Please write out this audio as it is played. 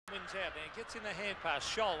Wins out there, gets in the hand pass.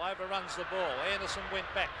 Scholl overruns the ball. Anderson went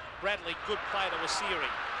back. Bradley, good play to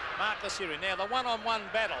Asiri. Marcus Asiri. Now the one-on-one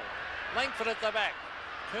battle. Langford at the back.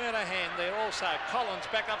 Kernahan there also. Collins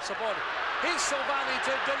back up support. Here's Silvagni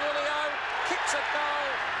to Delulio. Kicks it goal.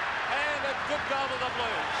 And a good goal to the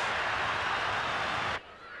Blues.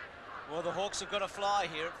 Well, the Hawks have got a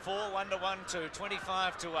fly here at 4-1 to 1-2,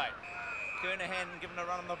 25-8. Kernahan given a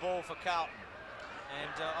run on the ball for Carlton.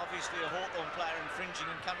 And obviously a Hawthorn player infringing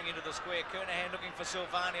and coming into the square. Kernahan looking for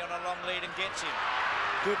Silvagni on a long lead and gets him.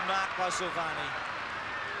 Good mark by Silvagni.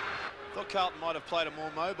 Thought Carlton might have played a more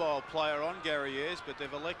mobile player on Gary Ayres, but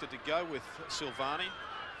they've elected to go with Silvagni.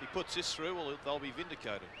 If he puts this through, well, they'll be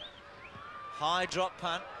vindicated. High drop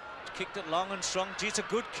punt. Kicked it long and strong. Gee, it's a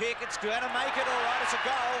good kick. It's going to make it all right. It's a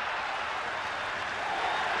goal.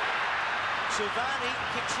 Silvagni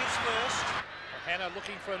kicks his first. Hannah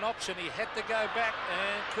looking for an option. He had to go back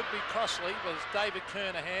and could be costly. Was David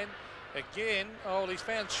Kernahan again. Oh, he's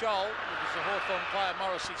found Scholl. It was the Hawthorn player.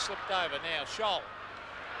 Morrissey slipped over. Now Scholl.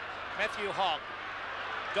 Matthew Hogg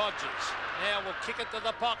dodges. Now we'll kick it to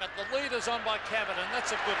the pocket. The lead is on by Caviton.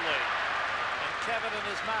 That's a good lead. And Caviton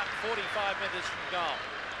is marked 45 metres from goal.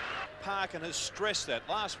 Parkin has stressed that.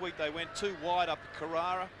 Last week they went too wide up at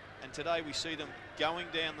Carrara, and today we see them going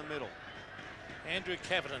down the middle. Andrew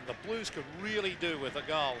Caviton, the Blues could really do with a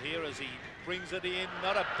goal here as he brings it in.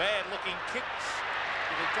 Not a bad looking kick.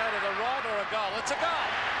 Did it go to the right or a goal? It's a goal.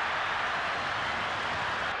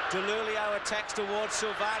 Delulio attacks towards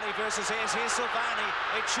Silvagni versus Ayres. Here's Silvagni.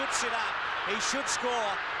 It should sit up. He should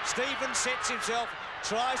score. Stevens sets himself,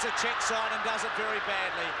 tries a check side and does it very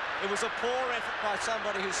badly. It was a poor effort by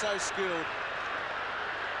somebody who's so skilled.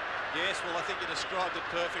 Yes, well, I think you described it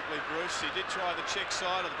perfectly, Bruce. He did try the check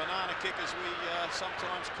side, or the banana kick, as we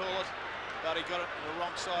sometimes call it, but he got it on the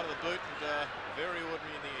wrong side of the boot, and very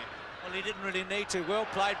ordinary in the end. Well, he didn't really need to. Well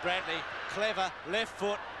played, Bradley. Clever, left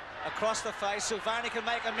foot, across the face. Silvagni can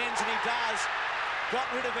make amends, and he does. Got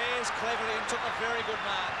rid of Ayres cleverly and took a very good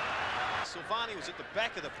mark. Silvagni was at the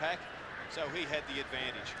back of the pack, so he had the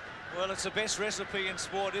advantage. Well, it's the best recipe in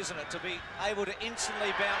sport, isn't it? To be able to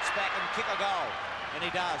instantly bounce back and kick a goal. And he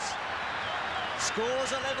does.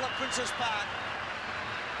 Scores a level at Princes Park.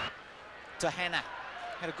 To Hannah.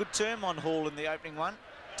 Had a good term on Hall in the opening one.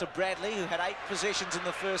 To Bradley, who had 8 possessions in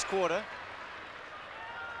the first quarter.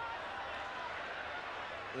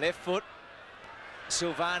 Left foot.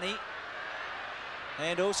 Silvagni.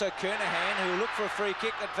 And also Kernahan, who will look for a free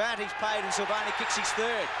kick. Advantage paid, and Silvagni kicks his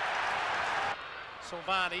third.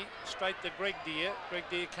 Silvagni straight to Greg Deere. Greg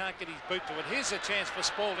Deere can't get his boot to it. Here's a chance for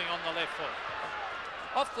Spalding on the left foot.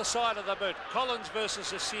 Off the side of the boot. Collins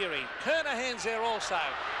versus Asiri. Kernahan's there also.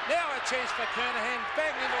 Now a chance for Kernahan.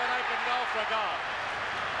 Bang into an open goal for a goal.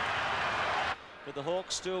 But the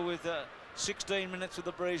Hawks still with 16 minutes with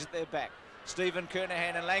the breeze at their back. Stephen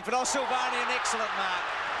Kernahan and Langford. Oh, Silvagni, an excellent mark.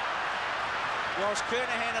 Whilst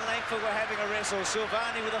Kernahan and Langford were having a wrestle,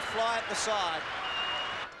 Silvagni with a fly at the side.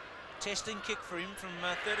 Testing kick for him from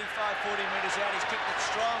 35-40 metres out. He's kicked it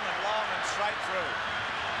strong and long and straight through.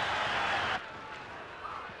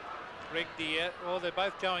 Greg Deere, well, they're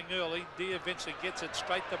both going early. Deere eventually gets it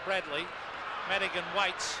straight to Bradley. Madigan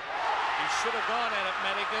waits. He should have gone at it,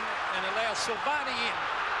 Madigan, and allows Silvagni in.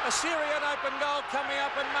 Asiri an open goal coming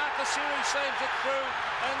up, and Marcus Asiri saves it through,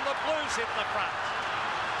 and the Blues hit the front.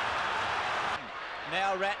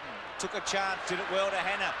 Now Ratton took a chance, did it well to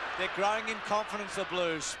Hannah. They're growing in confidence, the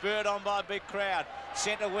Blues, spurred on by a big crowd.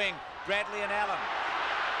 Centre wing, Bradley and Allen.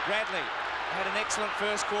 Bradley had an excellent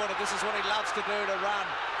first quarter. This is what he loves to do, to run.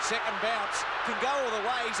 Second bounce, can go all the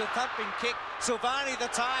way. He's a thumping kick. Silvagni the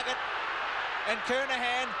target. And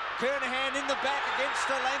Kernahan in the back against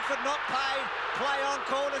the Langford, not paid. Play on,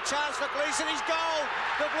 corner, chance for Gleeson. He's goal.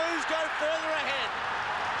 The Blues go further ahead.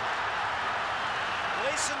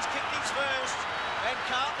 Gleeson's kicked his first. And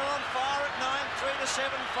Carlton on fire at 9-3 to 7-5.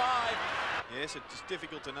 Yes, it's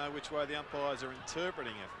difficult to know which way the umpires are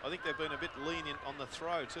interpreting it. I think they've been a bit lenient on the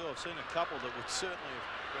throw too. I've seen a couple that would certainly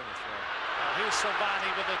have been a throw. Well, here's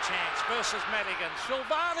Silvagni with a chance versus Madigan.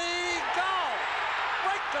 Silvagni, goal!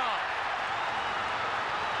 Great goal!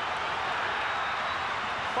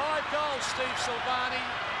 5 goals, Steve Silvagni.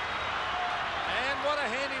 And what a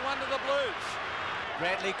handy one to the Blues.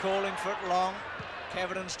 Bradley calling for it long.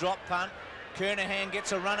 Caviton's drop punt. Kernahan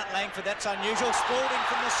gets a run at Langford. That's unusual. Spalding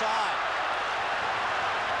from the side.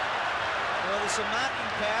 Well, there's some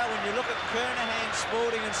marking power when you look at Kernahan,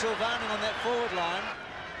 Spalding and Silvagni on that forward line.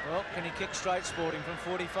 Well, can he kick straight, Spalding, from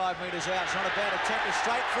 45 metres out? It's not a bad attempt. It's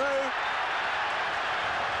straight through.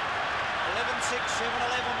 11-6,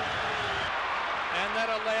 7-11. And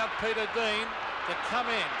that allowed Peter Dean to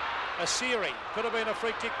come in. Asiri. Could have been a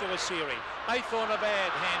free kick to Asiri. Hawthorn a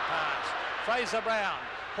bad hand pass. Fraser Brown.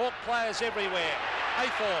 Hawk players everywhere.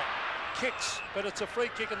 Hawthorn kicks, but it's a free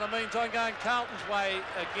kick in the meantime going Carlton's way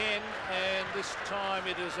again, and this time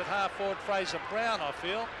it is at half forward Fraser Brown, I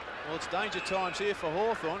feel. Well, it's danger times here for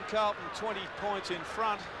Hawthorn. Carlton 20 points in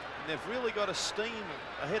front, and they've really got a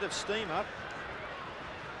head of steam up.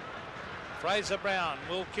 Fraser Brown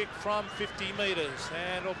will kick from 50 metres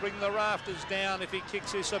and will bring the rafters down if he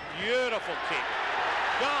kicks this. A beautiful kick.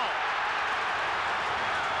 Goal.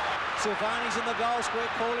 Silvagni's in the goal square,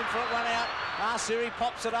 calling for it, run out. Asiri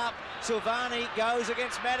pops it up. Silvagni goes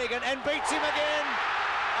against Madigan and beats him again.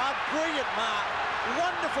 A brilliant mark.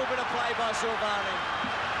 Wonderful bit of play by Silvagni.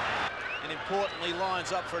 And importantly,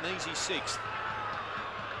 lines up for an easy sixth.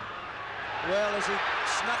 Well, has he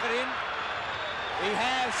snuck it in? He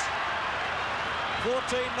has.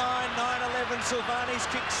 14-9, 9-11. Silvagni's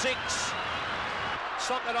kicked 6.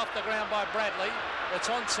 Socket off the ground by Bradley. It's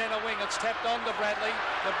on centre wing. It's tapped on to Bradley.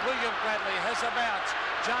 The brilliant Bradley has a bounce.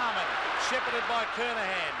 Jarman, shepherded by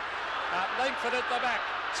Kernahan. Langford at the back.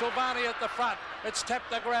 Silvagni at the front. It's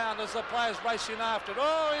tapped the ground as the players racing after it.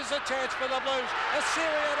 Oh, here's a chance for the Blues. A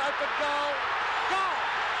Syrian open goal. Goal!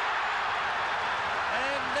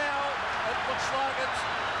 And now it looks like it's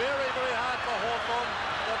very, very hard for Hawthorn.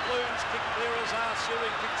 The Blues kick clear as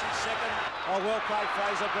Syrian kicks his second. Oh, well played,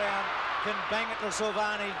 Fraser Brown. Can bang it to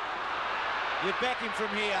Silvagni. You back him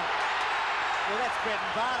from here. Well, that's bread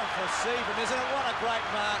and butter for Stephen, isn't it? What a great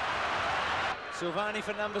mark. Silvagni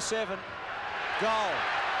for number 7. Goal.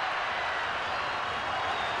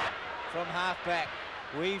 From half-back.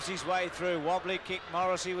 Weaves his way through. Wobbly kick.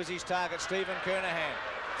 Morrissey was his target. Stephen Kernahan.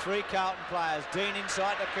 3 Carlton players. Dean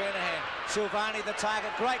inside to Kernahan. Silvagni the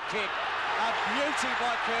target. Great kick. A beauty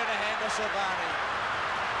by Kernahan to Silvagni.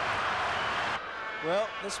 Well,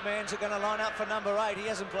 this man's going to line up for number 8. He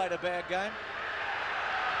hasn't played a bad game.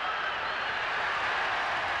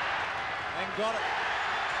 And got it.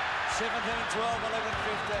 17, 12, 11,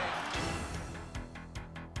 15.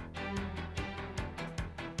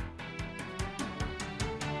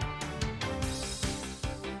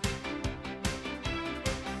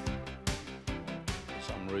 For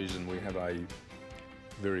some reason we have a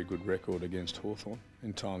very good record against Hawthorn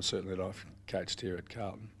in times certainly that I've coached here at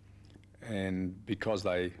Carlton. And because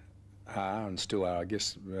they are and still are, I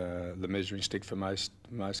guess, the measuring stick for most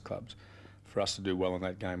clubs, for us to do well in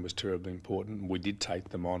that game was terribly important. We did take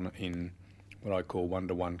them on in what I call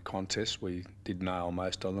one-to-one contests. We did nail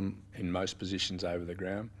most of them in most positions over the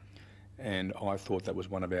ground. And I thought that was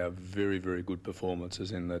one of our very, very good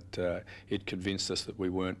performances in that it convinced us that we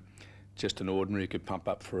weren't just an ordinary, could pump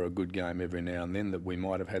up for a good game every now and then, that we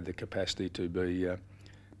might have had the capacity to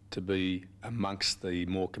be amongst the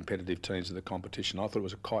more competitive teams of the competition. I thought it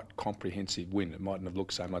was a quite comprehensive win. It mightn't have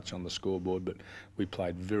looked so much on the scoreboard, but we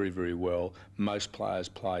played very, very well. Most players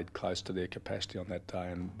played close to their capacity on that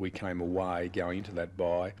day, and we came away going into that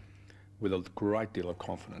bye with a great deal of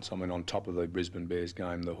confidence. I mean, on top of the Brisbane Bears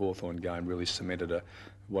game, the Hawthorn game really cemented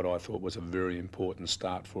what I thought was a very important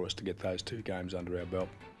start for us to get those 2 games under our belt.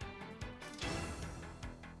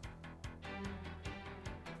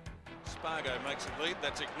 Spargo makes a lead.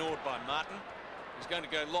 That's ignored by Martin. He's going to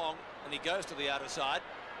go long, and he goes to the outer side.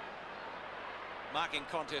 Marking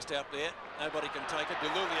contest out there. Nobody can take it.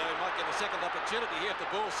 DeLulio might get a second opportunity here if the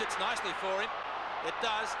ball sits nicely for him. It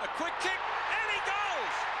does. A quick kick, and he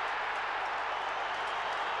goes!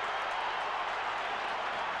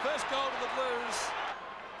 First goal to the Blues.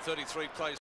 33 plays.